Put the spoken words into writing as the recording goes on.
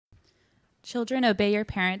Children, obey your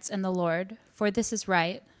parents in the Lord, for this is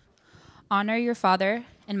right. Honor your father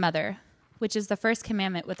and mother, which is the first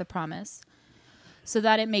commandment with a promise, so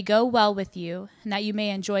that it may go well with you and that you may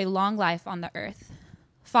enjoy long life on the earth.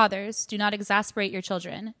 Fathers, do not exasperate your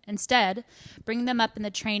children. Instead, bring them up in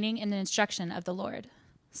the training and the instruction of the Lord.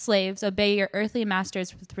 Slaves, obey your earthly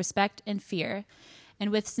masters with respect and fear, and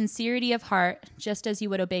with sincerity of heart, just as you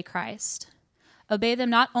would obey Christ. Obey them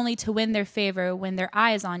not only to win their favor when their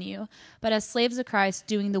eye is on you, but as slaves of Christ,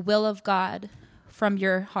 doing the will of God from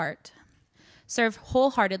your heart. Serve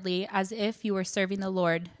wholeheartedly as if you were serving the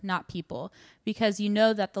Lord, not people, because you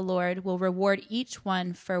know that the Lord will reward each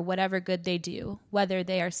one for whatever good they do, whether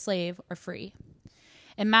they are slave or free.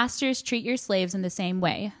 And masters, treat your slaves in the same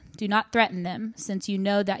way. Do not threaten them, since you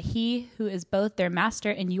know that he who is both their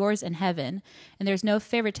master and yours in heaven, and there's no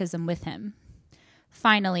favoritism with him.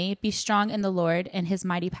 Finally, be strong in the Lord and his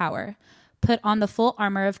mighty power. Put on the full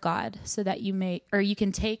armor of God, so that you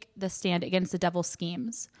can take the stand against the devil's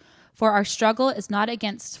schemes. For our struggle is not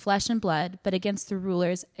against flesh and blood, but against the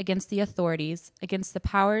rulers, against the authorities, against the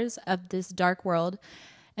powers of this dark world,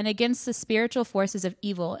 and against the spiritual forces of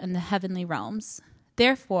evil in the heavenly realms.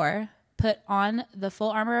 Therefore, put on the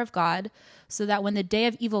full armor of God, so that when the day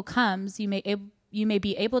of evil comes, you may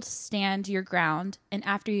be able to stand your ground, and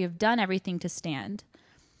after you have done everything to stand.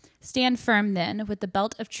 Stand firm then, with the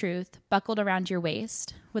belt of truth buckled around your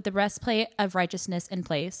waist, with the breastplate of righteousness in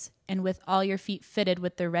place, and with all your feet fitted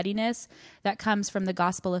with the readiness that comes from the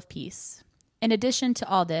gospel of peace. In addition to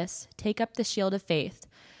all this, take up the shield of faith,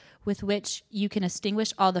 with which you can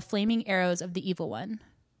extinguish all the flaming arrows of the evil one.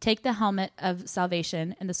 Take the helmet of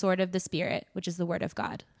salvation and the sword of the Spirit, which is the word of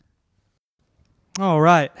God. All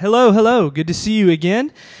right. Hello. Good to see you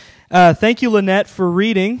again. Thank you, Lynette, for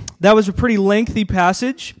reading. That was a pretty lengthy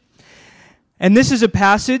passage. And this is a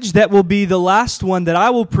passage that will be the last one that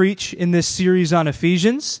I will preach in this series on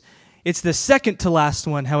Ephesians. It's the second to last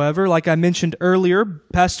one, however. Like I mentioned earlier,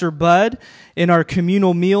 Pastor Bud, in our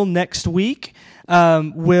communal meal next week,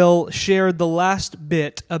 will share the last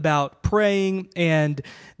bit about praying and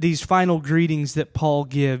these final greetings that Paul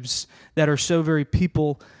gives that are so very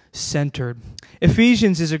people-centered.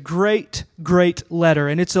 Ephesians is a great, great letter,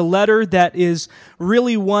 and it's a letter that is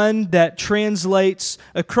really one that translates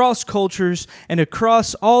across cultures and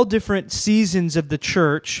across all different seasons of the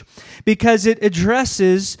church because it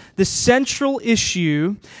addresses the central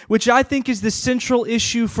issue, which I think is the central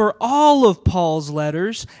issue for all of Paul's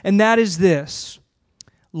letters, and that is this: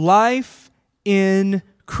 life in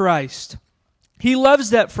Christ. He loves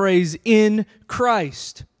that phrase, in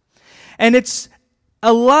Christ. And it's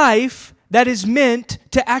a life that is meant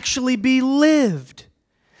to actually be lived.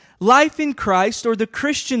 Life in Christ, or the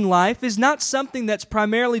Christian life, is not something that's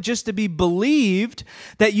primarily just to be believed,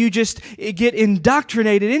 that you just get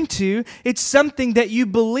indoctrinated into. It's something that you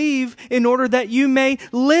believe in order that you may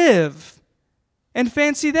live. And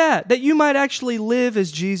fancy that you might actually live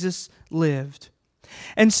as Jesus lived.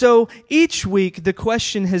 And so each week the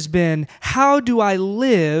question has been, how do I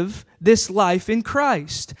live this life in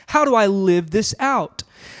Christ? How do I live this out?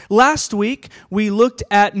 Last week, we looked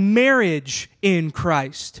at marriage in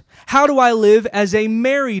Christ. How do I live as a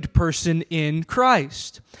married person in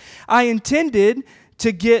Christ? I intended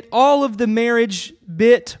to get all of the marriage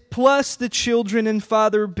bit, plus the children and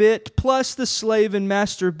father bit, plus the slave and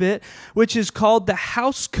master bit, which is called the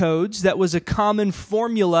house codes. That was a common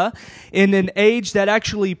formula in an age that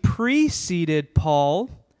actually preceded Paul.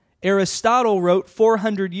 Aristotle wrote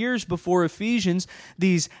 400 years before Ephesians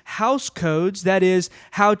these house codes, that is,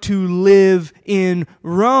 how to live in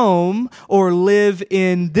Rome or live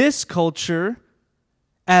in this culture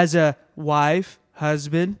as a wife,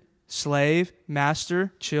 husband, slave,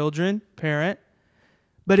 master, children, parent.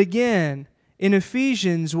 But again, in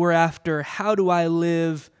Ephesians, we're after how do I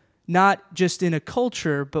live not just in a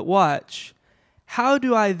culture, but watch, how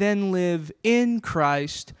do I then live in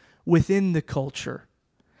Christ within the culture?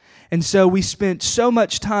 And so we spent so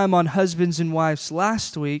much time on husbands and wives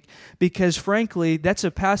last week because, frankly, that's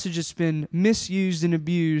a passage that's been misused and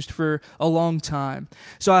abused for a long time.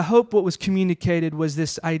 So I hope what was communicated was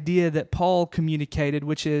this idea that Paul communicated,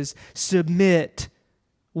 which is submit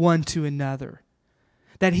one to another.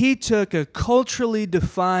 That he took a culturally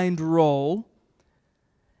defined role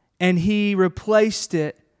and he replaced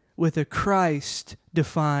it with a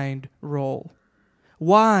Christ-defined role.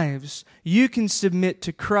 Wives, you can submit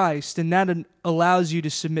to Christ, and that allows you to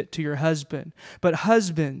submit to your husband. But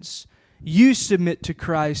husbands, you submit to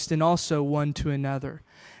Christ and also one to another.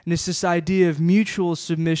 And it's this idea of mutual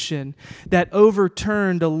submission that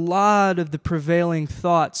overturned a lot of the prevailing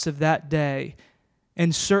thoughts of that day,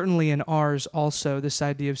 and certainly in ours also, this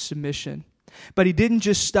idea of submission. But he didn't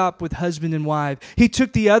just stop with husband and wife. He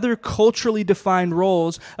took the other culturally defined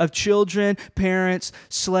roles of children, parents,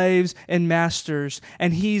 slaves, and masters,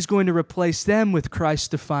 and he's going to replace them with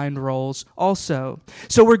Christ-defined roles also.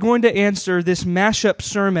 So we're going to answer this mashup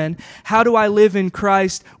sermon, how do I live in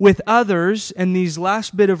Christ with others, and these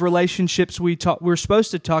last bit of relationships we're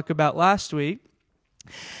supposed to talk about last week.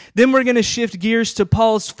 Then we're going to shift gears to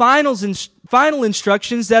Paul's final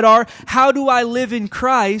instructions that are, how do I live in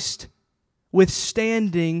Christ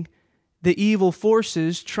withstanding the evil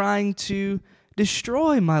forces trying to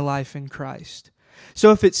destroy my life in Christ?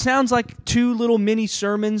 So if it sounds like two little mini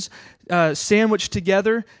sermons sandwiched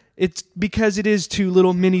together, it's because it is two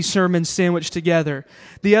little mini sermons sandwiched together.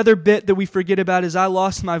 The other bit that we forget about is I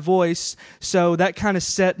lost my voice, so that kind of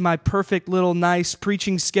set my perfect little nice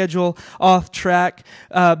preaching schedule off track.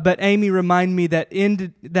 But Amy reminded me that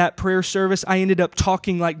in that prayer service, I ended up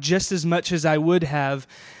talking like just as much as I would have.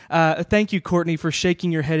 Thank you, Courtney, for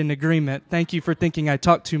shaking your head in agreement. Thank you for thinking I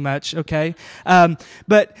talk too much, okay?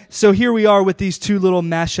 But so here we are with these two little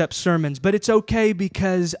mashup sermons. But it's okay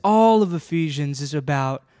because all of Ephesians is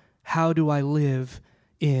about how do I live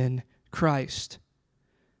in Christ?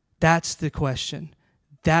 That's the question.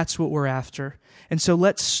 That's what we're after. And so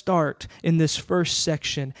let's start in this first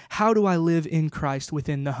section. How do I live in Christ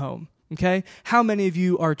within the home? Okay? How many of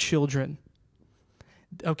you are children?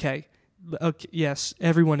 Okay, yes,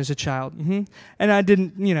 everyone is a child. And I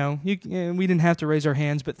didn't, we didn't have to raise our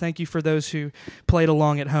hands, but thank you for those who played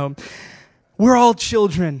along at home. We're all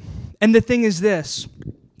children. And the thing is this,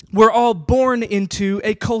 we're all born into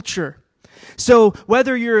a culture. So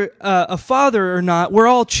whether you're a father or not, we're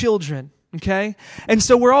all children. Okay? And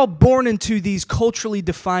so we're all born into these culturally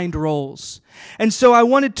defined roles. And so I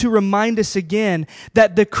wanted to remind us again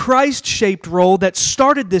that the Christ-shaped role that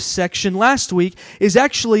started this section last week is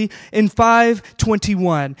actually in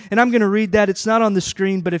 5:21. And I'm going to read that. It's not on the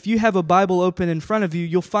screen, but if you have a Bible open in front of you,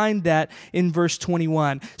 you'll find that in verse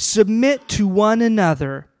 21. Submit to one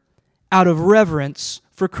another out of reverence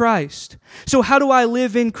for Christ. So how do I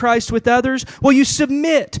live in Christ with others? Well, you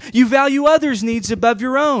submit. You value others' needs above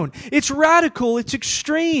your own. It's radical. It's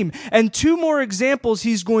extreme. And two more examples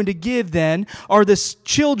he's going to give then are the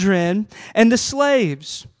children and the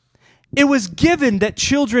slaves. It was given that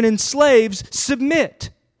children and slaves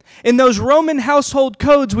submit. In those Roman household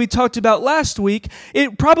codes we talked about last week,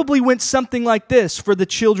 it probably went something like this for the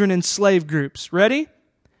children and slave groups. Ready?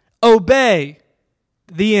 Obey.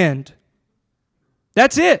 The end.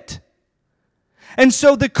 That's it. And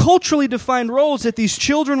so the culturally defined roles that these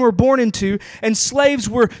children were born into and slaves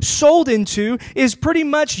were sold into is pretty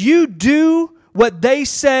much you do what they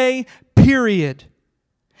say, period.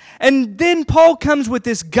 And then Paul comes with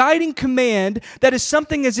this guiding command that is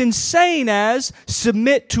something as insane as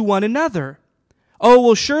submit to one another. Oh,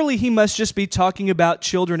 well, surely he must just be talking about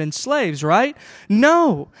children and slaves, right?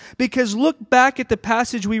 No, because look back at the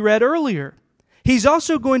passage we read earlier. He's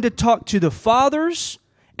also going to talk to the fathers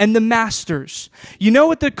and the masters. You know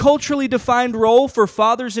what the culturally defined role for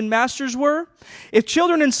fathers and masters were? If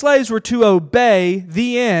children and slaves were to obey,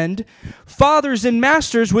 the end, fathers and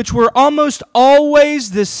masters, which were almost always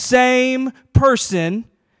the same person,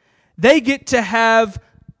 they get to have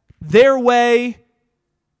their way,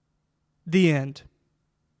 the end.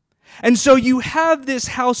 And so you have this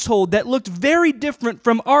household that looked very different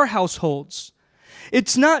from our households.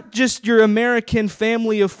 It's not just your American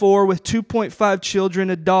family of four with 2.5 children,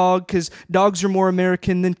 a dog, because dogs are more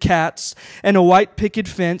American than cats, and a white picket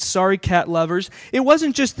fence. Sorry, cat lovers. It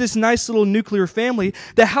wasn't just this nice little nuclear family.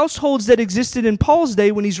 The households that existed in Paul's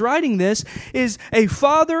day when he's writing this is a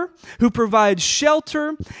father who provides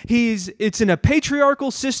shelter. It's in a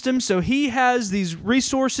patriarchal system, so he has these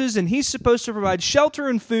resources, and he's supposed to provide shelter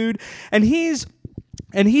and food, and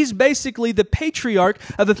he's basically the patriarch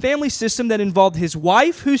of a family system that involved his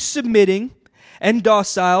wife, who's submitting and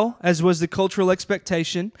docile, as was the cultural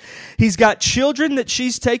expectation. He's got children that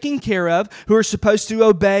she's taking care of, who are supposed to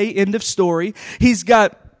obey, end of story. He's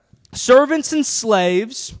got servants and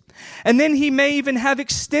slaves. And then he may even have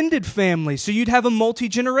extended family, so you'd have a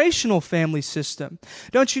multi-generational family system.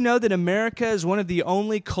 Don't you know that America is one of the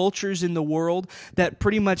only cultures in the world that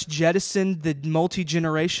pretty much jettisoned the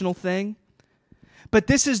multi-generational thing? But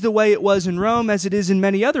this is the way it was in Rome, as it is in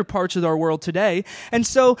many other parts of our world today. And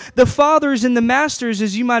so the fathers and the masters,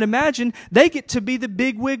 as you might imagine, they get to be the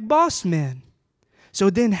bigwig boss men. So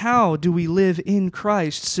then how do we live in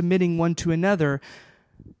Christ, submitting one to another,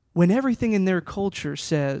 when everything in their culture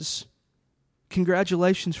says,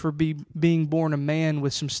 congratulations for being born a man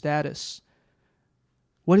with some status?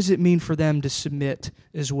 What does it mean for them to submit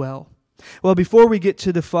as well? Well, before we get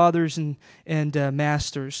to the fathers and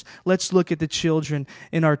masters, let's look at the children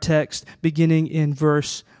in our text, beginning in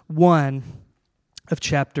verse 1 of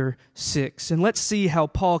chapter 6. And let's see how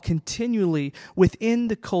Paul continually within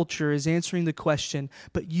the culture is answering the question,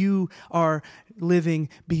 but you are living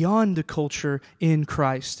beyond the culture in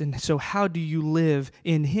Christ. And so how do you live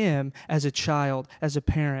in Him as a child, as a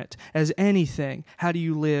parent, as anything? How do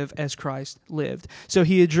you live as Christ lived? So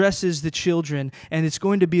he addresses the children, and it's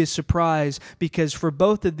going to be a surprise because for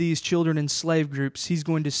both of these children in slave groups, he's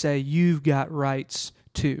going to say, you've got rights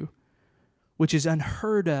too, which is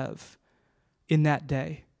unheard of in that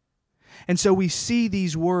day. And so we see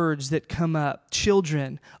these words that come up.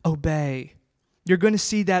 Children, obey. You're going to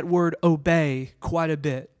see that word obey quite a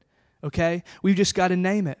bit, okay? We've just got to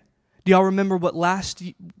name it. Do y'all remember what last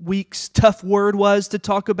week's tough word was to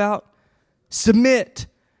talk about? Submit.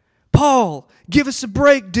 Paul, give us a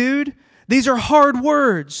break, dude. These are hard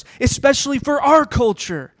words, especially for our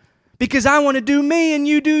culture, because I want to do me and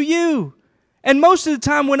you do you. And most of the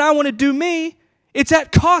time when I want to do me, it's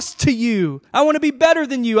at cost to you. I want to be better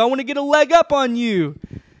than you. I want to get a leg up on you.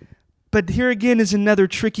 But here again is another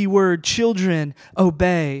tricky word. Children,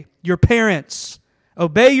 obey your parents.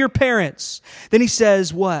 Obey your parents. Then he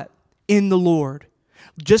says what? In the Lord.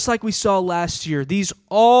 Just like we saw last year,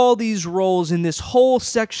 all these roles in this whole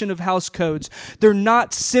section of house codes, they're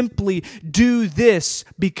not simply do this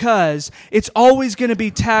because. It's always going to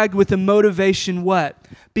be tagged with a motivation what?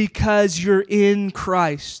 Because you're in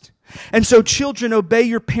Christ. And so children, obey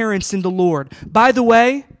your parents in the Lord. By the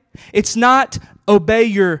way, it's not obey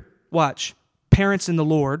your, parents in the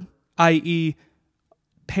Lord, i.e.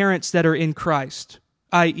 parents that are in Christ,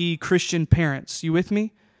 i.e. Christian parents. You with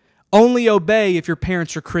me? Only obey if your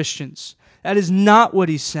parents are Christians. That is not what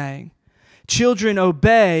he's saying. Children,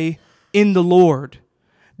 obey in the Lord.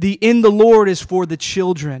 The in the Lord is for the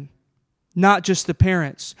children, not just the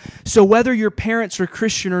parents. So whether your parents are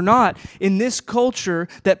Christian or not, in this culture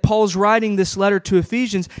that Paul's writing this letter to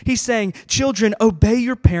Ephesians, he's saying, children, obey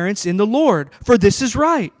your parents in the Lord, for this is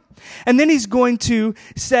right. And then he's going to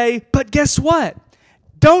say, but guess what?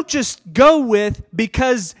 Don't just go with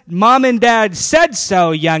because mom and dad said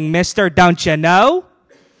so, young mister, don't you know?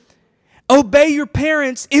 Obey your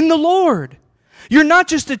parents in the Lord. You're not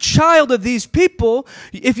just a child of these people.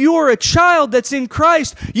 If you are a child that's in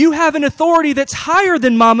Christ, you have an authority that's higher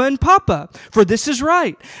than mama and papa, for this is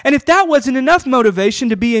right. And if that wasn't enough motivation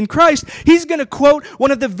to be in Christ, he's going to quote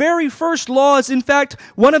one of the very first laws, in fact,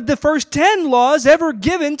 one of the first 10 laws ever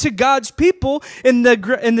given to God's people in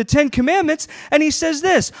the 10 Commandments, and he says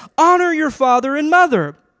this, honor your father and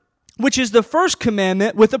mother, which is the first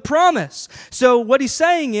commandment with a promise. So what he's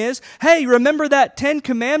saying is, hey, remember that 10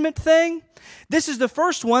 commandment thing? This is the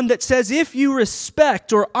first one that says if you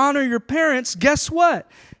respect or honor your parents, guess what?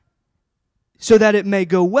 So that it may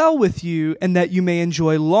go well with you and that you may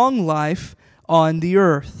enjoy long life on the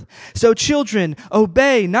earth. So children,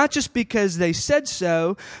 obey not just because they said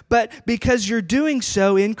so, but because you're doing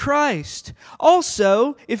so in Christ.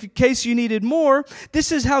 Also, if in case you needed more,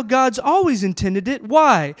 this is how God's always intended it.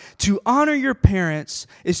 Why? To honor your parents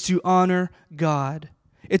is to honor God.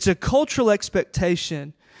 It's a cultural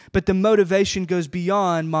expectation. But the motivation goes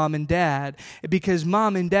beyond mom and dad because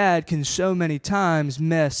mom and dad can so many times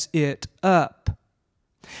mess it up,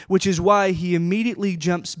 which is why he immediately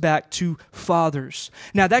jumps back to fathers.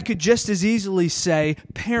 Now, that could just as easily say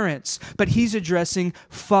parents, but he's addressing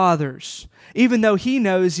fathers, even though he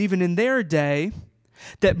knows even in their day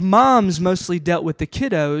that moms mostly dealt with the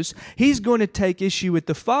kiddos. He's going to take issue with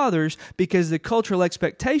the fathers because the cultural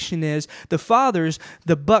expectation is the fathers,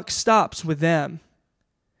 the buck stops with them.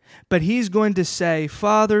 But he's going to say,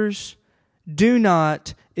 fathers, do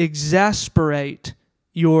not exasperate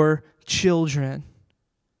your children.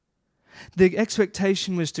 The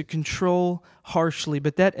expectation was to control harshly,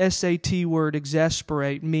 but that SAT word,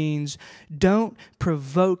 exasperate, means don't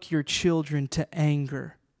provoke your children to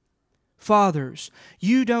anger. Fathers,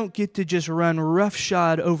 you don't get to just run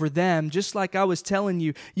roughshod over them, just like I was telling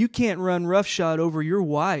you, you can't run roughshod over your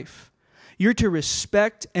wife. You're to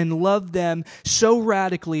respect and love them so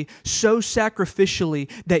radically, so sacrificially,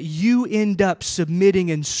 that you end up submitting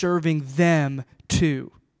and serving them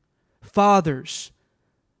too. Fathers,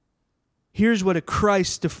 here's what a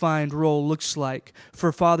Christ-defined role looks like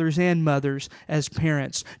for fathers and mothers as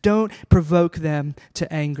parents. Don't provoke them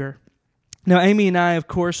to anger. Now, Amy and I, of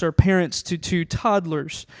course, are parents to 2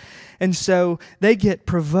 toddlers, and so they get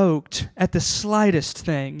provoked at the slightest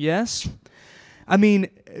thing, yes? I mean,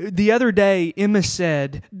 the other day, Emma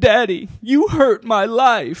said, Daddy, you hurt my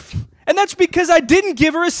life. And that's because I didn't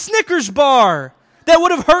give her a Snickers bar. That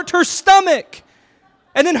would have hurt her stomach.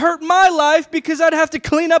 and then hurt my life because I'd have to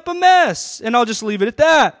clean up a mess. And I'll just leave it at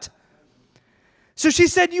that. So she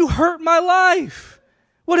said, you hurt my life.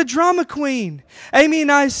 What a drama queen. Amy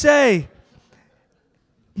and I say,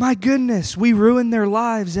 my goodness, we ruin their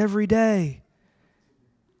lives every day.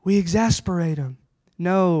 We exasperate them.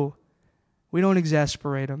 No, we don't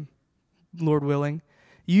exasperate them, Lord willing.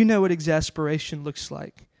 You know what exasperation looks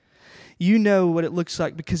like. You know what it looks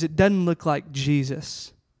like because it doesn't look like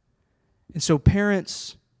Jesus. And so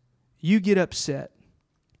parents, you get upset.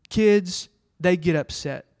 Kids, they get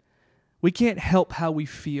upset. We can't help how we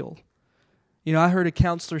feel. You know, I heard a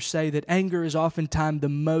counselor say that anger is oftentimes the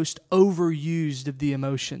most overused of the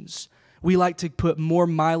emotions. We like to put more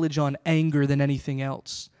mileage on anger than anything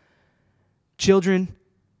else. Children,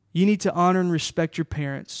 you need to honor and respect your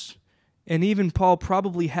parents. And even Paul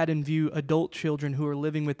probably had in view adult children who are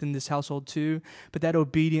living within this household too, but that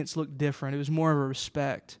obedience looked different. It was more of a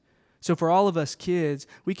respect. So for all of us kids,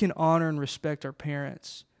 we can honor and respect our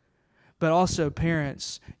parents. But also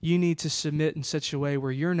parents, you need to submit in such a way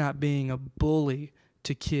where you're not being a bully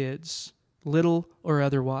to kids, little or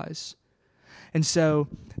otherwise. And so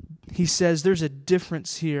he says there's a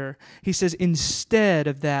difference here. He says instead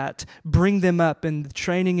of that, bring them up in the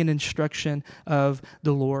training and instruction of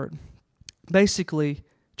the Lord. Basically,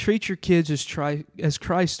 treat your kids as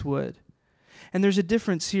Christ would. And there's a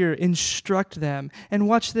difference here. Instruct them. And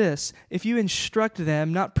watch this. If you instruct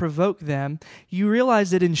them, not provoke them, you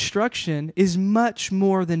realize that instruction is much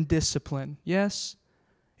more than discipline. Yes?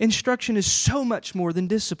 Instruction is so much more than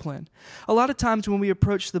discipline. A lot of times when we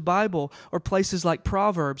approach the Bible or places like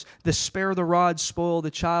Proverbs, the spare the rod, spoil the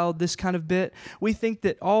child, this kind of bit, we think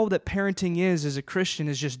that all that parenting is as a Christian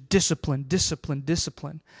is just discipline, discipline,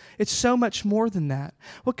 discipline. It's so much more than that.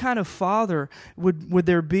 What kind of father would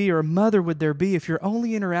there be or mother would there be if your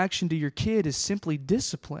only interaction to your kid is simply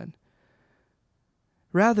discipline?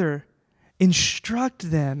 Rather, instruct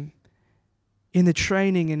them in the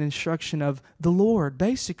training and instruction of the Lord.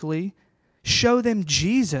 Basically, show them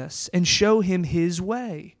Jesus and show him his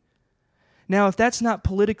way. Now, if that's not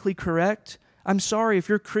politically correct, I'm sorry. If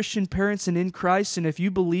you're Christian parents and in Christ, and if you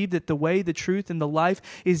believe that the way, the truth, and the life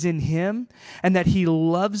is in him, and that he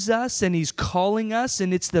loves us and he's calling us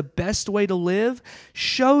and it's the best way to live,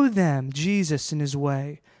 show them Jesus and his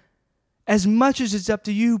way. As much as it's up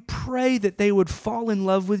to you, pray that they would fall in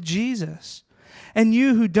love with Jesus. And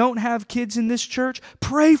you who don't have kids in this church,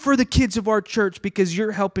 pray for the kids of our church because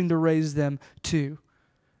you're helping to raise them too.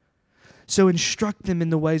 So instruct them in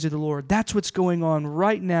the ways of the Lord. That's what's going on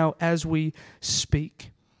right now as we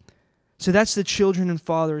speak. So that's the children and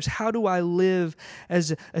fathers. How do I live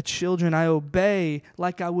as a children? I obey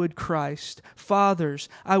like I would Christ. Fathers,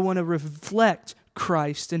 I want to reflect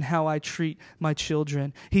Christ in how I treat my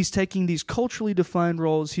children. He's taking these culturally defined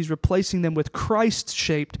roles, he's replacing them with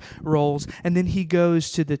Christ-shaped roles, and then he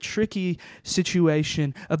goes to the tricky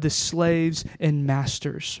situation of the slaves and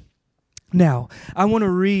masters. Now, I want to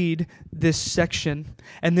read this section,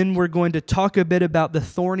 and then we're going to talk a bit about the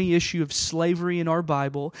thorny issue of slavery in our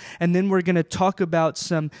Bible, and then we're going to talk about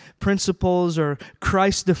some principles or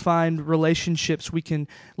Christ-defined relationships we can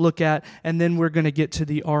look at, and then we're going to get to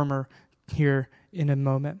the armor here in a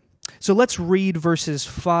moment. So let's read verses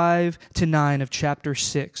 5 to 9 of chapter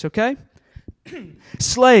 6, okay?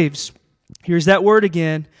 Slaves, here's that word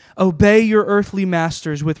again. Obey your earthly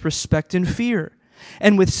masters with respect and fear,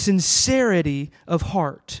 and with sincerity of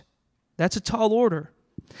heart. That's a tall order.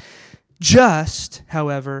 Just,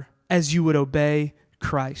 however, as you would obey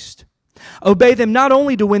Christ. Obey them not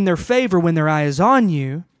only to win their favor when their eye is on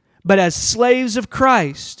you, but as slaves of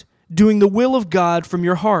Christ, doing the will of God from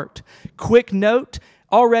your heart. Quick note,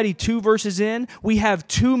 already 2 verses in, we have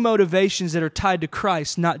 2 motivations that are tied to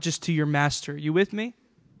Christ, not just to your master. You with me?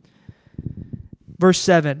 Verse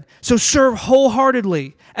 7, so serve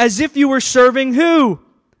wholeheartedly, as if you were serving who?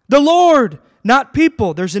 The Lord, not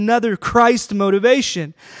people. There's another Christ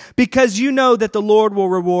motivation, because you know that the Lord will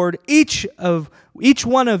reward each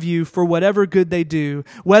one of you for whatever good they do,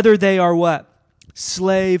 whether they are what?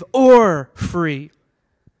 Slave or free.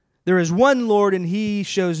 There is one Lord, and he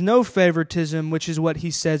shows no favoritism, which is what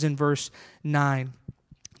he says in verse 9.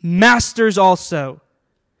 Masters also,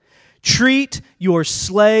 treat your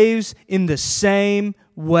slaves in the same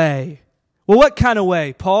way. Well, what kind of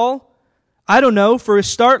way, Paul? I don't know. For a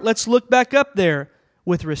start, let's look back up there.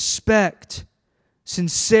 With respect,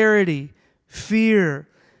 sincerity, fear,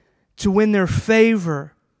 to win their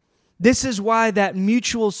favor. This is why that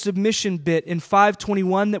mutual submission bit in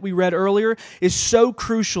 5:21 that we read earlier is so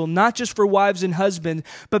crucial, not just for wives and husbands,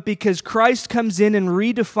 but because Christ comes in and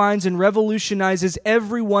redefines and revolutionizes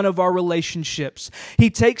every one of our relationships. He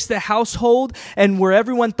takes the household, and where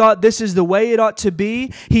everyone thought this is the way it ought to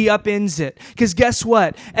be, He upends it. Because guess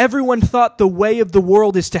what? Everyone thought the way of the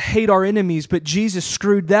world is to hate our enemies, but Jesus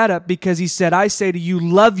screwed that up because He said, I say to you,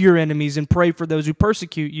 love your enemies and pray for those who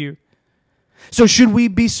persecute you. So should we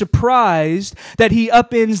be surprised that He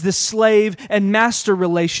upends the slave and master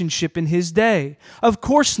relationship in His day? Of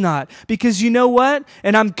course not. Because you know what?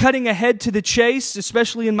 And I'm cutting ahead to the chase,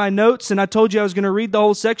 especially in my notes, and I told you I was going to read the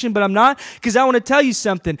whole section, but I'm not, because I want to tell you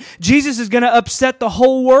something. Jesus is going to upset the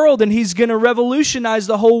whole world, and He's going to revolutionize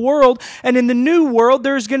the whole world. And in the new world,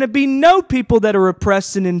 there's going to be no people that are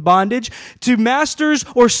oppressed and in bondage to masters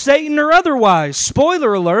or Satan or otherwise.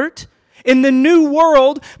 Spoiler alert. In the new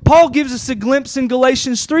world, Paul gives us a glimpse in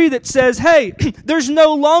Galatians 3 that says, hey, there's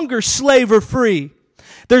no longer slave or free.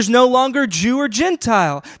 There's no longer Jew or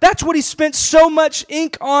Gentile. That's what he spent so much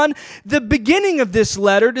ink on the beginning of this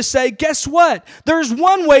letter to say, guess what? There's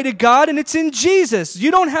one way to God, and it's in Jesus. You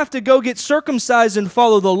don't have to go get circumcised and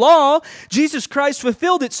follow the law. Jesus Christ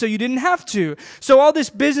fulfilled it so you didn't have to. So all this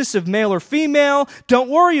business of male or female, don't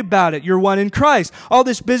worry about it. You're one in Christ. All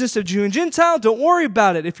this business of Jew and Gentile, don't worry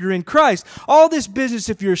about it if you're in Christ. All this business,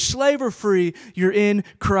 if you're slave or free, you're in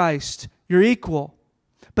Christ. You're equal.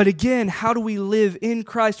 But again, how do we live in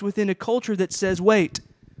Christ within a culture that says, wait,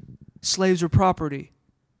 slaves are property?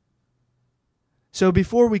 So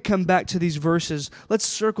before we come back to these verses, let's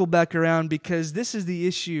circle back around, because this is the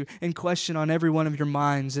issue and question on every one of your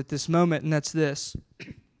minds at this moment, and that's this.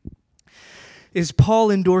 Is Paul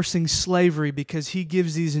endorsing slavery because he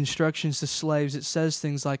gives these instructions to slaves? It says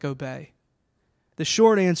things like obey. The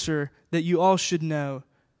short answer that you all should know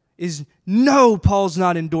is no, Paul's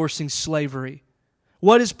not endorsing slavery.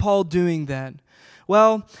 What is Paul doing then?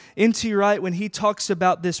 Well, N.T. Wright, when he talks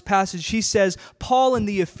about this passage, he says, Paul and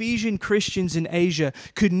the Ephesian Christians in Asia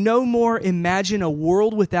could no more imagine a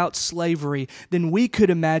world without slavery than we could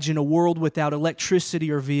imagine a world without electricity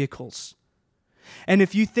or vehicles. And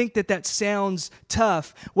if you think that that sounds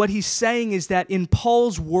tough, what he's saying is that in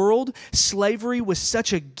Paul's world, slavery was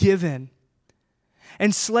such a given.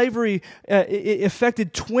 And slavery it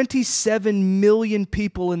affected 27 million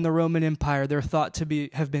people in the Roman Empire. They're thought to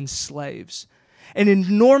have been slaves. An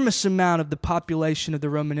enormous amount of the population of the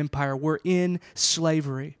Roman Empire were in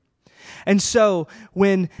slavery. And so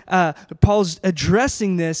when Paul's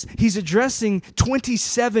addressing this, he's addressing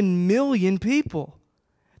 27 million people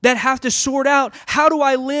that have to sort out, how do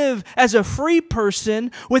I live as a free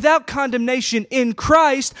person without condemnation in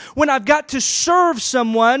Christ when I've got to serve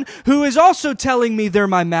someone who is also telling me they're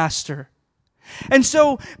my master? And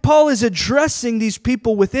so Paul is addressing these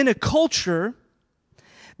people within a culture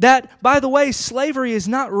that, by the way, slavery is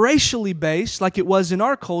not racially based like it was in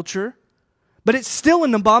our culture, but it's still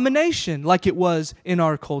an abomination like it was in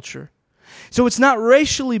our culture. So it's not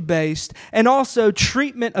racially based, and also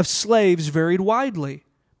treatment of slaves varied widely.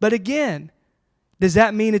 But again, does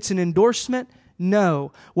that mean it's an endorsement?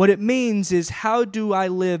 No. What it means is, how do I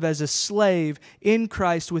live as a slave in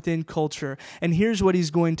Christ within culture? And here's what he's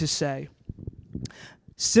going to say.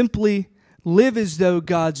 Simply live as though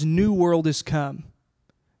God's new world has come,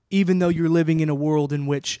 even though you're living in a world in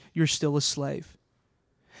which you're still a slave.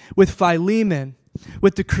 With Philemon,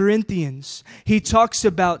 with the Corinthians, he talks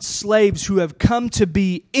about slaves who have come to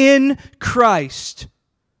be in Christ,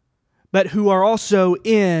 but who are also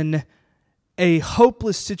in a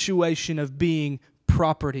hopeless situation of being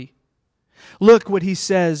property. Look what he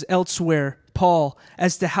says elsewhere, Paul,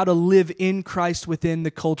 as to how to live in Christ within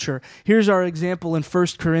the culture. Here's our example in 1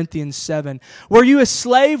 Corinthians 7. Were you a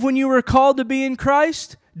slave when you were called to be in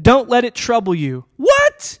Christ? Don't let it trouble you.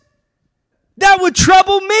 What? That would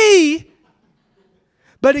trouble me.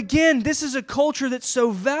 But again, this is a culture that's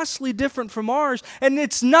so vastly different from ours, and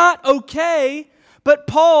it's not okay. But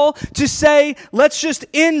Paul, to say, let's just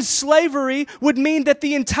end slavery, would mean that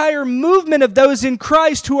the entire movement of those in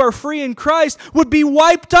Christ who are free in Christ would be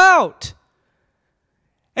wiped out.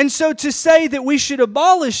 And so to say that we should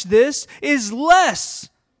abolish this is less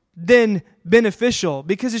than beneficial,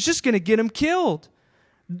 because it's just going to get them killed.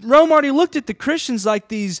 Rome already looked at the Christians like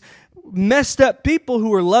these messed up people who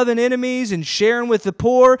were loving enemies and sharing with the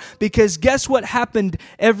poor, because guess what happened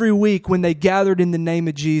every week when they gathered in the name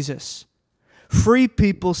of Jesus? Free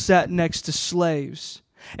people sat next to slaves.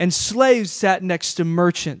 And slaves sat next to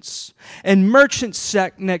merchants. And merchants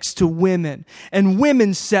sat next to women. And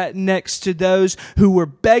women sat next to those who were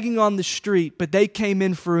begging on the street, but they came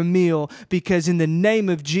in for a meal because in the name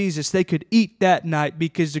of Jesus, they could eat that night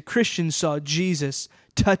because the Christians saw Jesus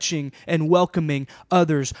touching and welcoming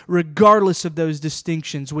others, regardless of those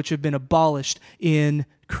distinctions which have been abolished in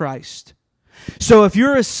Christ. So if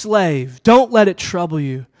you're a slave, don't let it trouble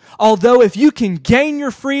you. Although if you can gain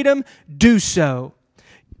your freedom, do so.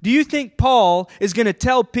 Do you think Paul is going to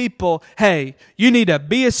tell people, hey, you need to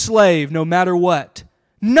be a slave no matter what?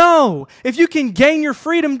 No. If you can gain your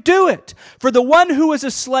freedom, do it. For the one who was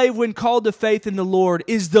a slave when called to faith in the Lord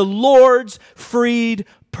is the Lord's freed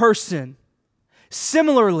person.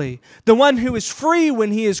 Similarly, the one who is free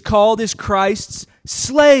when he is called is Christ's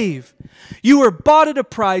slave. You were bought at a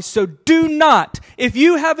price, so do not. If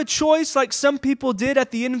you have a choice like some people did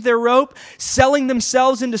at the end of their rope, selling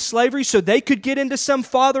themselves into slavery so they could get into some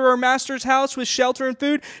father or master's house with shelter and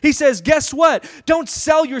food, he says, guess what? Don't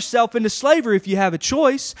sell yourself into slavery if you have a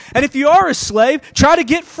choice. And if you are a slave, try to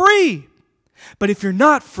get free. But if you're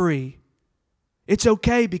not free, it's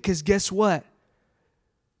okay because guess what?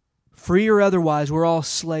 Free or otherwise, we're all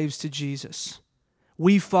slaves to Jesus.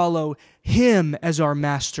 We follow Him as our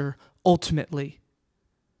master ultimately.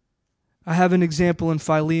 I have an example in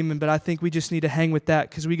Philemon, but I think we just need to hang with that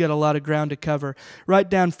because we got a lot of ground to cover. Write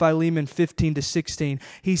down Philemon 15-16.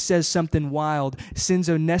 He says something wild. Sends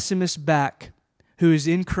Onesimus back, who is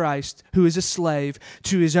in Christ, who is a slave,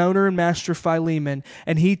 to his owner and master Philemon,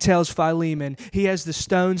 and he tells Philemon, he has the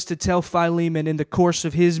stones to tell Philemon in the course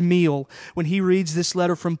of his meal, when he reads this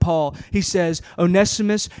letter from Paul, he says,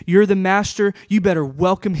 Onesimus, you're the master, you better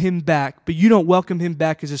welcome him back, but you don't welcome him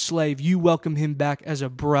back as a slave, you welcome him back as a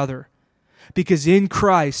brother. Because in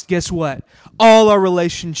Christ, guess what? All our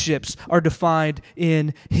relationships are defined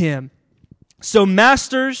in Him. So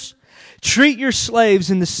masters, treat your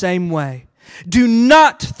slaves in the same way. Do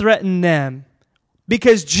not threaten them,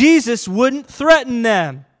 because Jesus wouldn't threaten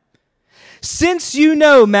them. Since you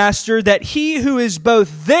know, master, that he who is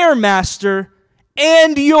both their master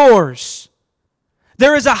and yours,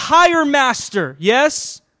 there is a higher master,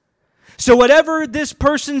 yes? So whatever this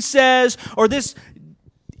person says, or this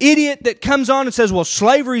idiot that comes on and says, well,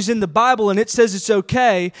 slavery's in the Bible and it says it's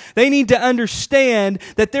okay, they need to understand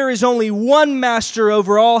that there is only one master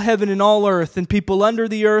over all heaven and all earth, and people under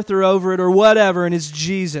the earth or over it or whatever, and it's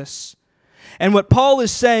Jesus. And what Paul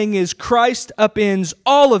is saying is Christ upends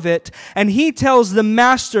all of it, and he tells the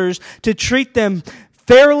masters to treat them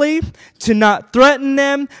fairly, to not threaten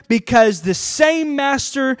them, because the same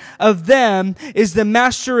master of them is the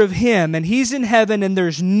master of him, and he's in heaven, and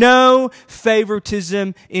there's no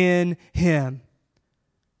favoritism in him.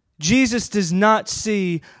 Jesus does not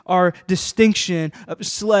see our distinction of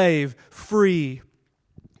slave, free,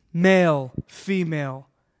 male, female.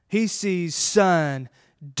 He sees son,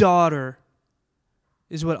 daughter,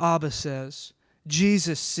 is what Abba says.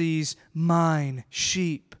 Jesus sees mine,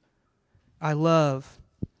 sheep, I love.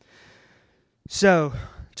 So,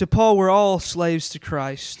 to Paul, we're all slaves to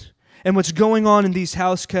Christ. And what's going on in these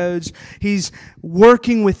house codes, he's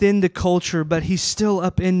working within the culture, but he's still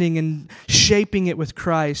upending and shaping it with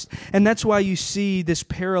Christ. And that's why you see this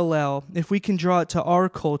parallel. If we can draw it to our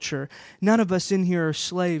culture, none of us in here are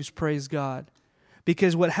slaves, praise God.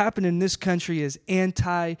 Because what happened in this country is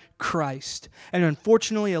anti-Christ. And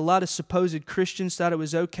unfortunately, a lot of supposed Christians thought it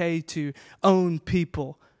was okay to own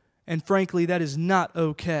people. And frankly, that is not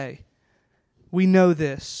okay. We know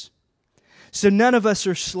this. So none of us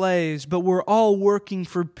are slaves, but we're all working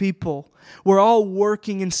for people. We're all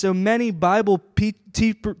working, and so many Bible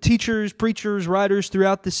teachers, preachers, writers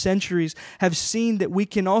throughout the centuries have seen that we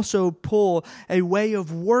can also pull a way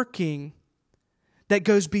of working that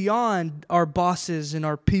goes beyond our bosses and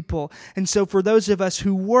our people. And so for those of us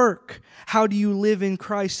who work, how do you live in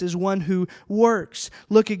Christ as one who works?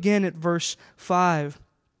 Look again at verse 5.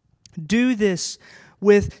 Do this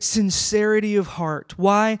with sincerity of heart.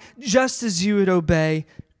 Why? Just as you would obey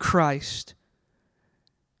Christ.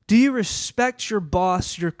 Do you respect your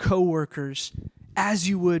boss, your coworkers, as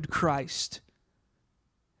you would Christ?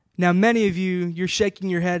 Now, many of you, you're shaking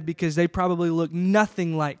your head because they probably look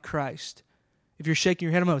nothing like Christ. If you're shaking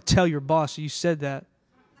your head, I'm going to tell your boss you said that.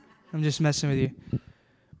 I'm just messing with you.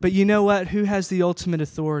 But you know what? Who has the ultimate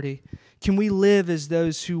authority? Can we live as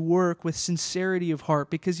those who work with sincerity of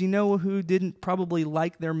heart? Because you know who didn't probably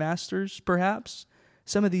like their masters, perhaps?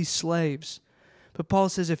 Some of these slaves. But Paul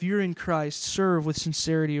says, if you're in Christ, serve with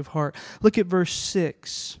sincerity of heart. Look at verse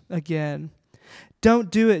 6 again.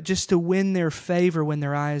 Don't do it just to win their favor when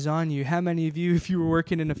their eye is on you. How many of you, if you were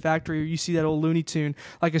working in a factory or you see that old Looney Tune,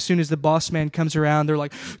 like as soon as the boss man comes around, they're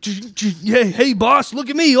like, hey boss, look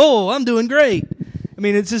at me. Oh, I'm doing great. I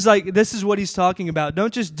mean, it's just like, this is what he's talking about.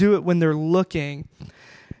 Don't just do it when they're looking.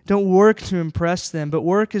 Don't work to impress them, but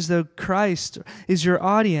work as though Christ is your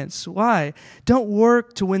audience. Why? Don't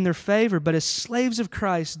work to win their favor, but as slaves of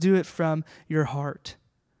Christ, do it from your heart.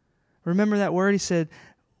 Remember that word? He said,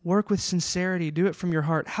 work with sincerity. Do it from your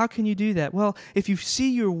heart. How can you do that? Well, if you see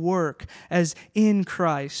your work as in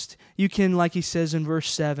Christ, you can, like he says in verse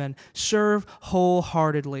 7, serve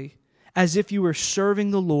wholeheartedly, as if you were serving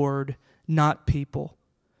the Lord, not people.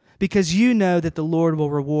 Because you know that the Lord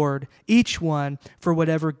will reward each one for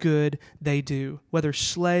whatever good they do, whether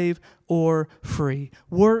slave or free.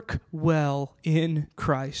 Work well in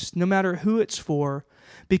Christ, no matter who it's for,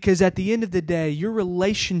 because at the end of the day, your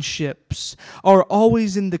relationships are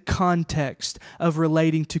always in the context of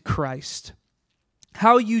relating to Christ.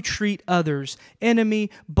 How you treat others,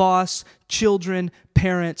 enemy, boss, children,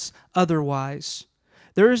 parents, otherwise.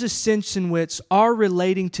 There is a sense in which our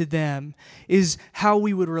relating to them is how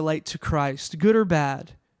we would relate to Christ, good or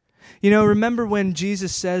bad. You know, remember when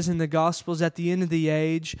Jesus says in the Gospels at the end of the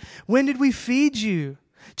age, when did we feed you?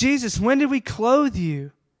 Jesus, when did we clothe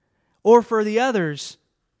you? Or for the others,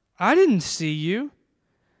 I didn't see you.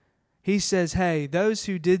 He says, hey, those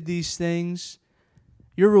who did these things,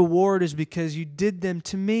 your reward is because you did them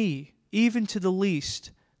to me, even to the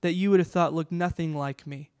least, that you would have thought looked nothing like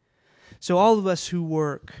me. So all of us who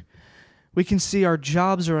work, we can see our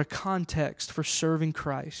jobs are a context for serving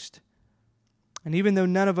Christ. And even though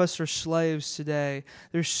none of us are slaves today,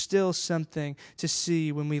 there's still something to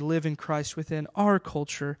see when we live in Christ within our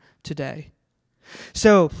culture today.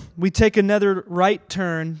 So we take another right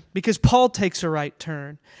turn because Paul takes a right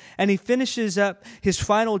turn. And he finishes up his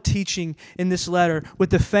final teaching in this letter with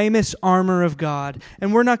the famous armor of God.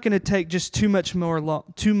 And we're not going to take just too much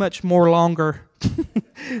longer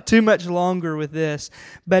with this.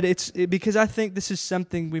 But it's because I think this is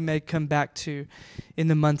something we may come back to in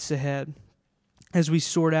the months ahead as we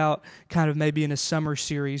sort out kind of maybe in a summer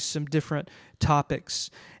series some different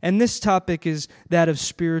topics. And this topic is that of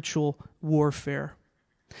spiritual warfare.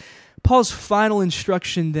 Paul's final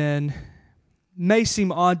instruction then may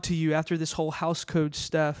seem odd to you after this whole house code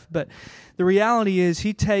stuff, but the reality is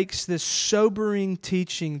he takes this sobering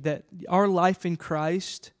teaching that our life in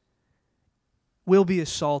Christ will be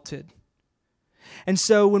assaulted. And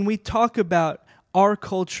so when we talk about our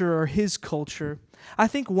culture or his culture, I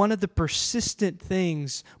think one of the persistent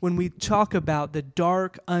things when we talk about the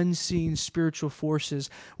dark, unseen spiritual forces,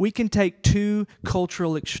 we can take two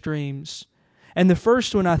cultural extremes. And the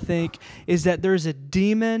first one, I think, is that there's a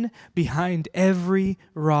demon behind every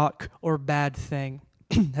rock or bad thing.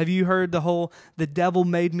 Have you heard the devil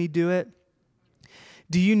made me do it?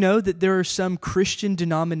 Do you know that there are some Christian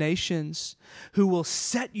denominations who will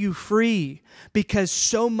set you free because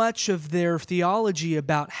so much of their theology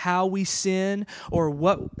about how we sin or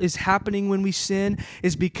what is happening when we sin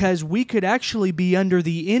is because we could actually be under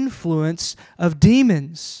the influence of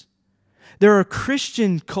demons? There are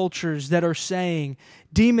Christian cultures that are saying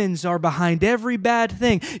demons are behind every bad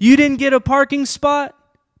thing. You didn't get a parking spot?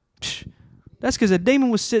 That's because a demon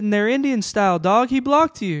was sitting there Indian style, dog. He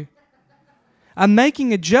blocked you. I'm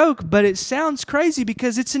making a joke, but it sounds crazy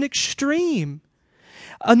because it's an extreme.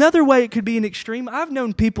 Another way it could be an extreme, I've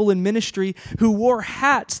known people in ministry who wore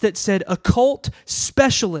hats that said occult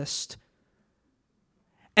specialist.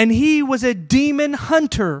 And he was a demon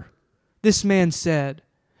hunter, this man said.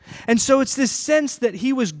 And so it's this sense that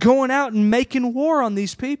he was going out and making war on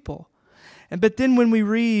these people. But then when we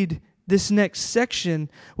read this next section,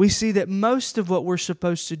 we see that most of what we're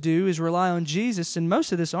supposed to do is rely on Jesus, and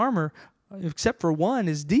most of this armor, except for one,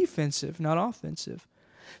 is defensive, not offensive.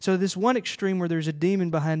 So this one extreme where there's a demon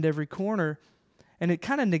behind every corner, and it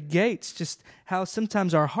kind of negates just how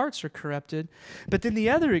sometimes our hearts are corrupted. But then the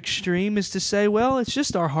other extreme is to say, well, it's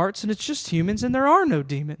just our hearts and it's just humans and there are no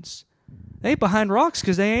demons. They ain't behind rocks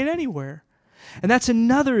because they ain't anywhere. And that's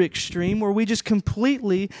another extreme where we just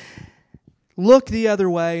completely look the other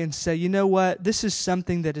way and say, you know what, this is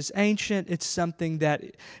something that is ancient. It's something that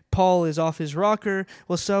Paul is off his rocker.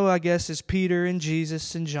 Well, so I guess is Peter and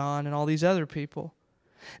Jesus and John and all these other people.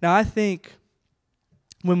 Now, I think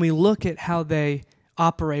when we look at how they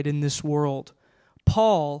operate in this world,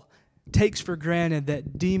 Paul takes for granted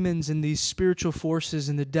that demons and these spiritual forces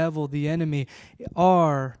and the devil, the enemy,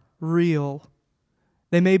 are real.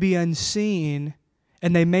 They may be unseen,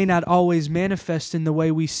 and they may not always manifest in the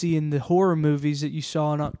way we see in the horror movies that you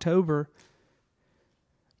saw in October,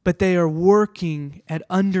 but they are working at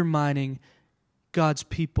undermining God's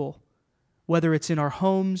people, whether it's in our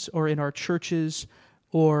homes or in our churches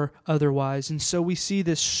or otherwise. And so we see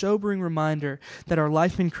this sobering reminder that our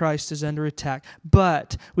life in Christ is under attack,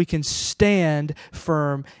 but we can stand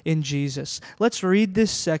firm in Jesus. Let's read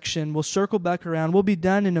this section. We'll circle back around. We'll be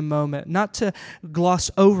done in a moment. Not to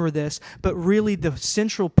gloss over this, but really the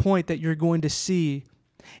central point that you're going to see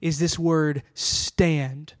is this word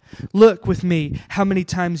stand. Look with me how many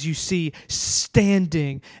times you see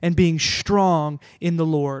standing and being strong in the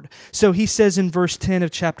Lord. So he says in verse 10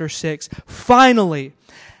 of chapter 6, finally.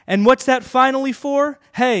 And what's that finally for?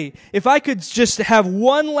 Hey, if I could just have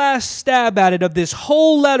one last stab at it of this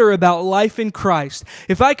whole letter about life in Christ,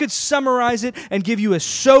 if I could summarize it and give you a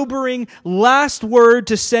sobering last word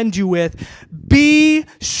to send you with, be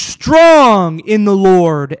strong in the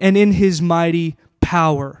Lord and in His mighty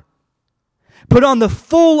power. Put on the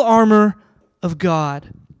full armor of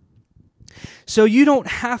God. So you don't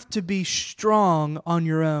have to be strong on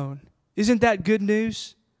your own. Isn't that good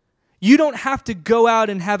news? You don't have to go out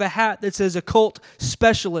and have a hat that says occult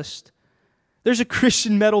specialist. There's a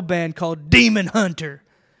Christian metal band called Demon Hunter,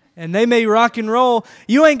 and they may rock and roll.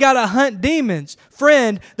 You ain't got to hunt demons.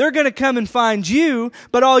 Friend, they're going to come and find you,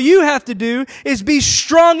 but all you have to do is be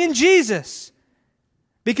strong in Jesus.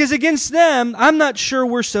 Because against them, I'm not sure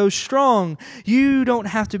we're so strong. You don't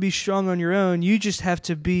have to be strong on your own. You just have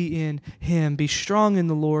to be in Him. Be strong in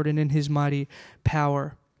the Lord and in His mighty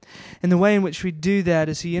power. And the way in which we do that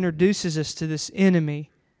is He introduces us to this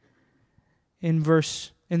enemy in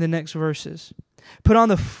the next verses. Put on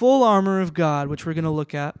the full armor of God, which we're going to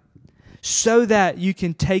look at, so that you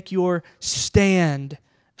can take your stand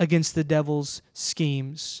against the devil's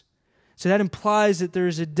schemes. So that implies that there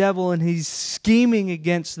is a devil and he's scheming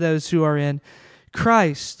against those who are in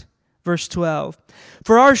Christ. Verse 12.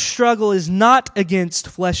 For our struggle is not against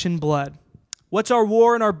flesh and blood. What's our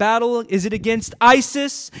war and our battle? Is it against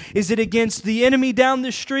ISIS? Is it against the enemy down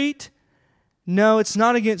the street? No, it's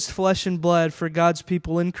not against flesh and blood for God's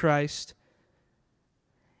people in Christ.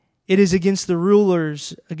 It is against the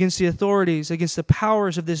rulers, against the authorities, against the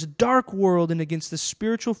powers of this dark world, and against the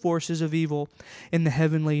spiritual forces of evil in the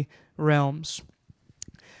heavenly realms.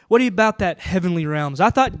 What about that heavenly realms? I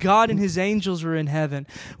thought God and His angels were in heaven.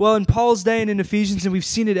 Well, in Paul's day and in Ephesians, and we've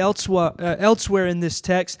seen it elsewhere in this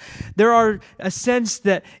text, there are a sense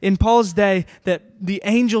that in Paul's day that the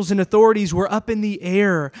angels and authorities were up in the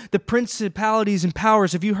air, the principalities and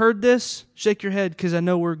powers. Have you heard this? Shake your head because I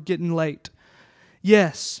know we're getting late.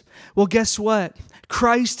 Yes. Well, guess what?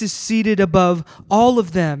 Christ is seated above all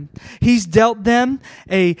of them. He's dealt them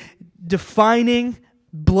a defining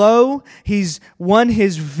blow. He's won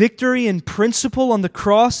His victory in principle on the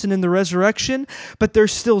cross and in the resurrection, but they're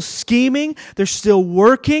still scheming, they're still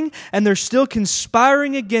working, and they're still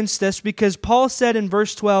conspiring against us because Paul said in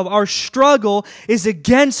verse 12, our struggle is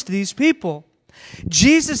against these people.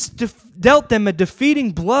 Jesus dealt them a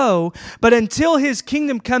defeating blow, but until His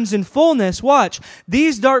kingdom comes in fullness, watch,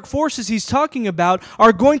 these dark forces He's talking about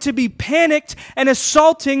are going to be panicked and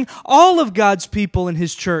assaulting all of God's people in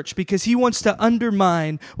His church because He wants to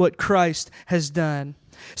undermine what Christ has done.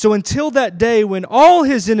 So until that day when all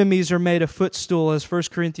His enemies are made a footstool, as 1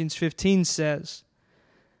 Corinthians 15 says,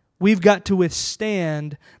 we've got to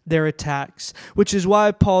withstand their attacks, which is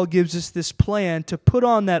why Paul gives us this plan to put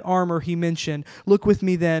on that armor he mentioned. Look with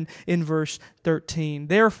me then in verse 13.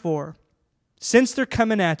 Therefore, since they're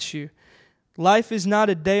coming at you, life is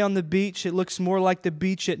not a day on the beach. It looks more like the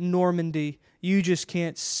beach at Normandy. You just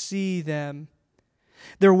can't see them.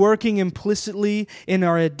 They're working implicitly in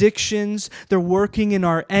our addictions. They're working in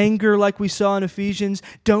our anger like we saw in Ephesians.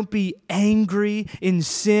 Don't be angry in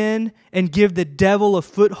sin and give the devil a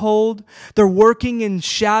foothold. They're working in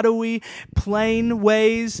shadowy, plain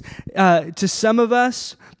ways to some of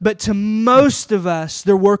us, but to most of us,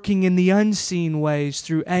 they're working in the unseen ways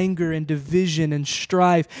through anger and division and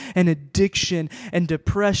strife and addiction and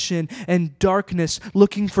depression and darkness,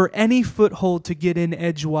 looking for any foothold to get in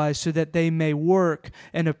edgewise so that they may work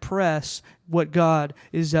and oppress what God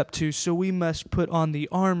is up to. So we must put on the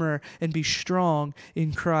armor and be strong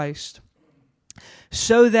in Christ,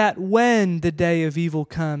 so that when the day of evil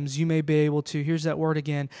comes, you may be able to, here's that word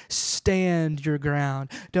again, stand your ground.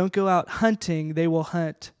 Don't go out hunting. They will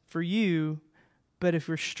hunt for you. But if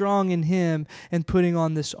you're strong in Him and putting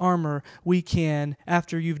on this armor, we can,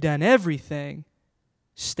 after you've done everything,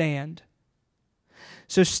 stand.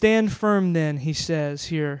 So stand firm then, he says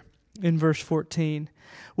here in verse 14.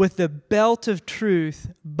 With the belt of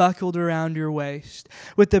truth buckled around your waist,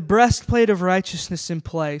 with the breastplate of righteousness in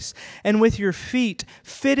place, and with your feet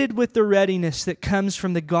fitted with the readiness that comes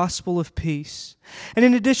from the gospel of peace. And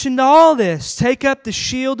in addition to all this, take up the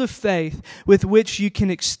shield of faith with which you can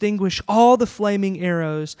extinguish all the flaming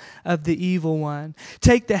arrows of the evil one.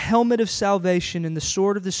 Take the helmet of salvation and the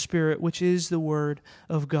sword of the Spirit, which is the word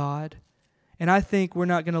of God. And I think we're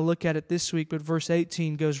not going to look at it this week, but verse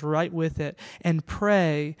 18 goes right with it. And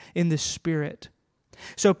pray in the Spirit.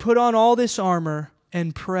 So put on all this armor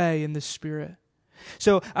and pray in the Spirit.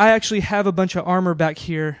 So I actually have a bunch of armor back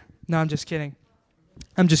here. No, I'm just kidding.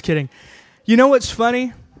 You know what's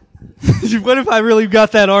funny? What if I really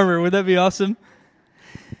got that armor? Would that be awesome?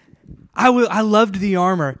 I loved the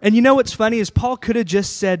armor. And you know what's funny is Paul could have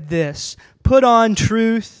just said this. Put on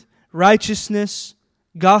truth, righteousness,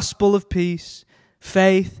 gospel of peace,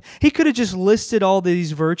 faith. He could have just listed all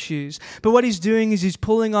these virtues. But what he's doing is he's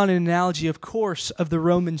pulling on an analogy, of course, of the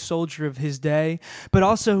Roman soldier of his day, but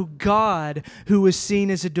also God, who was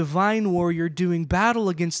seen as a divine warrior doing battle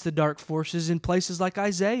against the dark forces in places like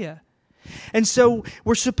Isaiah. And so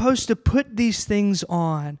we're supposed to put these things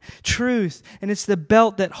on. Truth, and it's the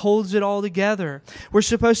belt that holds it all together. We're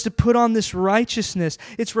supposed to put on this righteousness.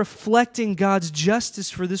 It's reflecting God's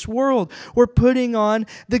justice for this world. We're putting on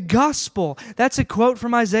the gospel. That's a quote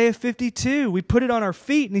from Isaiah 52. We put it on our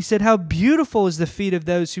feet, and he said, how beautiful is the feet of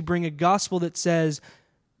those who bring a gospel that says,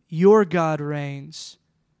 your God reigns.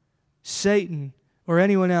 Satan or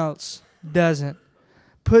anyone else doesn't.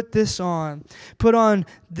 Put this on. Put on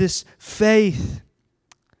this faith,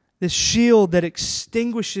 this shield that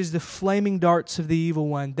extinguishes the flaming darts of the evil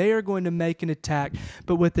one. They are going to make an attack,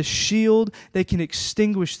 but with the shield, they can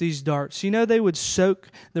extinguish these darts. You know, they would soak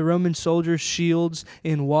the Roman soldiers' shields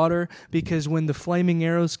in water because when the flaming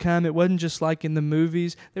arrows come, it wasn't just like in the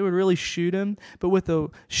movies. They would really shoot them, but with a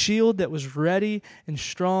shield that was ready and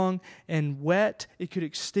strong and wet, it could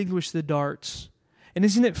extinguish the darts. And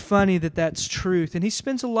isn't it funny that that's truth? And he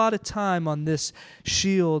spends a lot of time on this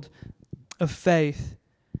shield of faith.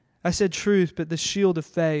 I said truth, but the shield of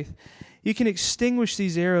faith. You can extinguish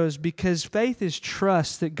these arrows because faith is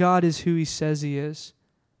trust that God is who He says He is.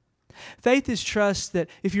 Faith is trust that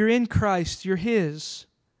if you're in Christ, you're His.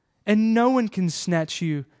 And no one can snatch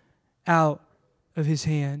you out of His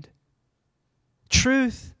hand.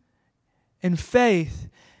 Truth and faith,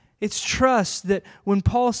 it's trust that when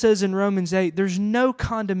Paul says in Romans 8, there's no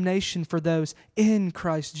condemnation for those in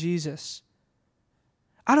Christ Jesus.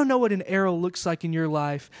 I don't know what an arrow looks like in your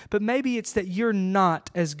life, but maybe it's that you're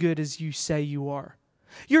not as good as you say you are.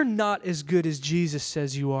 You're not as good as Jesus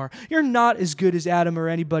says you are. You're not as good as Adam or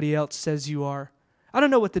anybody else says you are. I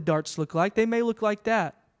don't know what the darts look like. They may look like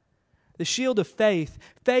that. The shield of faith.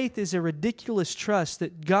 Faith is a ridiculous trust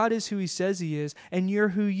that God is who He says He is, and you're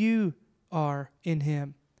who you are in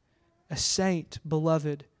Him. A saint,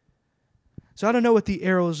 beloved. So I don't know what the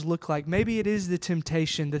arrows look like. Maybe it is the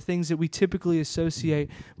temptation, the things that we typically associate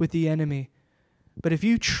with the enemy. But if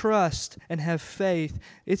you trust and have faith,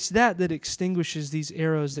 it's that extinguishes these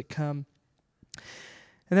arrows that come.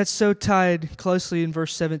 And that's so tied closely in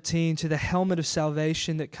verse 17 to the helmet of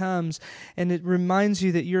salvation that comes, and it reminds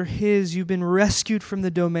you that you're His, you've been rescued from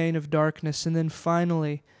the domain of darkness, and then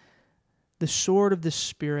finally, the sword of the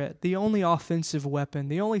Spirit, the only offensive weapon,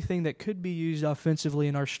 the only thing that could be used offensively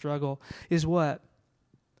in our struggle is what?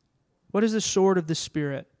 What is the sword of the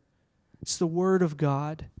Spirit? It's the Word of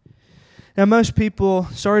God. Now, most people,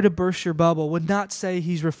 sorry to burst your bubble, would not say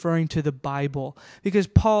he's referring to the Bible because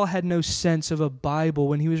Paul had no sense of a Bible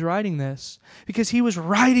when he was writing this because he was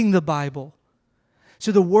writing the Bible.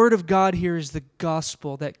 So the Word of God here is the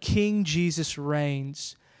gospel that King Jesus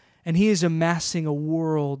reigns. And He is amassing a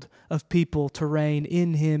world of people to reign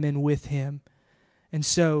in Him and with Him. And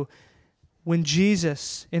so, when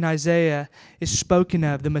Jesus in Isaiah is spoken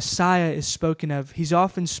of, the Messiah is spoken of, He's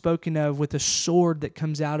often spoken of with a sword that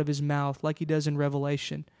comes out of His mouth, like He does in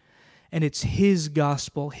Revelation. And it's His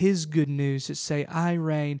gospel, His good news that say, I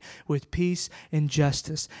reign with peace and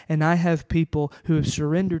justice. And I have people who have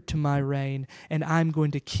surrendered to my reign, and I'm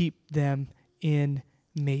going to keep them in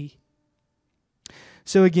me.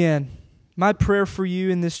 So again, my prayer for you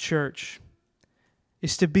in this church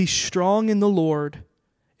is to be strong in the Lord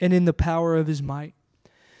and in the power of His might.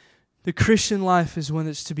 The Christian life is one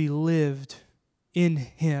that's to be lived in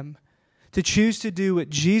Him. To choose to do what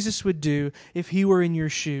Jesus would do if He were in your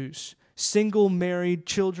shoes. Single, married,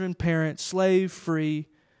 children, parents, slave, free,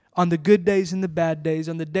 on the good days and the bad days,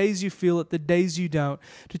 on the days you feel it, the days you don't.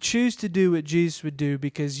 To choose to do what Jesus would do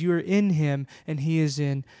because you are in Him and He is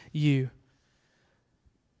in you.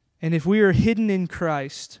 And if we are hidden in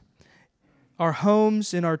Christ, our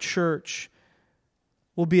homes and our church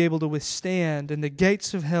will be able to withstand, and the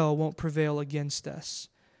gates of hell won't prevail against us,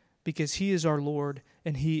 because He is our Lord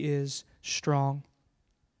and He is strong.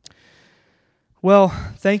 Well,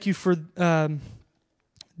 thank you for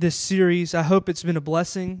this series. I hope it's been a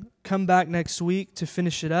blessing. Come back next week to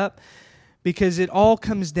finish it up, because it all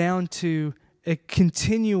comes down to a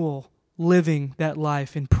continual living that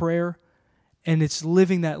life in prayer, and it's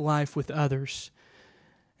living that life with others.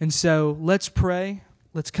 And so let's pray.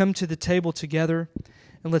 Let's come to the table together,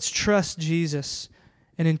 and let's trust Jesus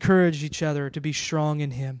and encourage each other to be strong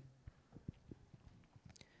in Him.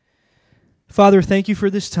 Father, thank you for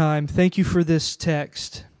this time. Thank you for this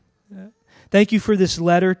text. Thank you for this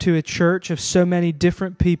letter to a church of so many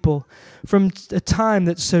different people from a time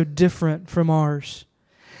that's so different from ours.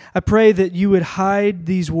 I pray that you would hide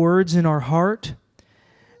these words in our heart,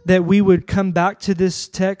 that we would come back to this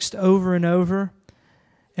text over and over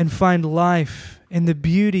and find life in the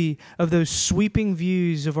beauty of those sweeping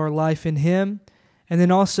views of our life in Him, and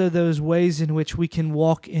then also those ways in which we can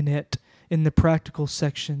walk in it in the practical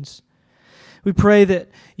sections. We pray that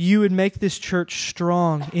you would make this church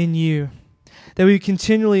strong in you, that we would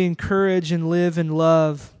continually encourage and live and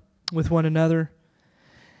love with one another,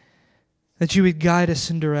 that you would guide us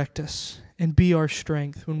and direct us and be our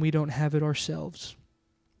strength when we don't have it ourselves.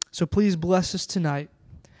 So please bless us tonight.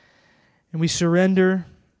 And we surrender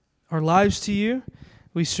our lives to you.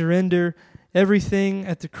 We surrender everything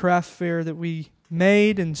at the craft fair that we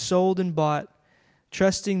made and sold and bought,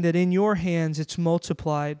 trusting that in your hands it's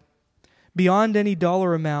multiplied beyond any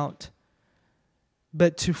dollar amount,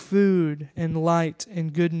 but to food and light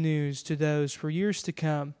and good news to those for years to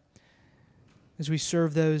come as we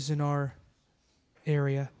serve those in our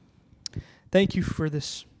area. Thank you for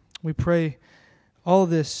this. We pray all of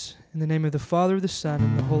this in the name of the Father, the Son,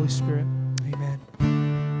 and the Holy Spirit. Amen.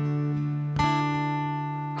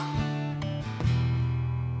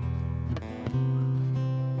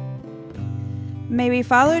 May we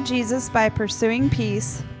follow Jesus by pursuing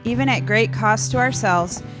peace, even at great cost to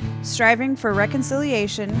ourselves, striving for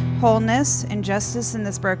reconciliation, wholeness, and justice in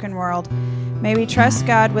this broken world. May we trust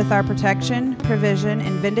God with our protection, provision,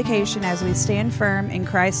 and vindication as we stand firm in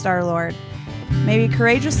Christ our Lord. May we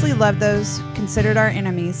courageously love those considered our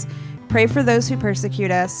enemies, pray for those who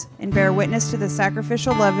persecute us, and bear witness to the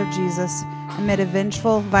sacrificial love of Jesus amid a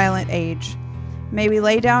vengeful, violent age. May we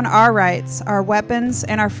lay down our rights, our weapons,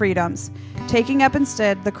 and our freedoms, taking up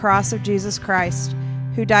instead the cross of Jesus Christ,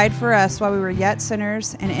 who died for us while we were yet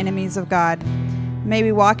sinners and enemies of God. May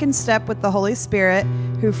we walk in step with the Holy Spirit,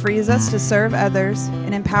 who frees us to serve others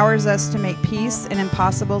and empowers us to make peace in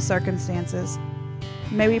impossible circumstances.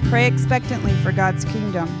 May we pray expectantly for God's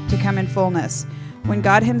kingdom to come in fullness, when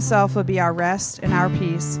God Himself will be our rest and our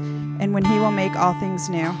peace, and when He will make all things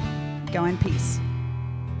new. Go in peace.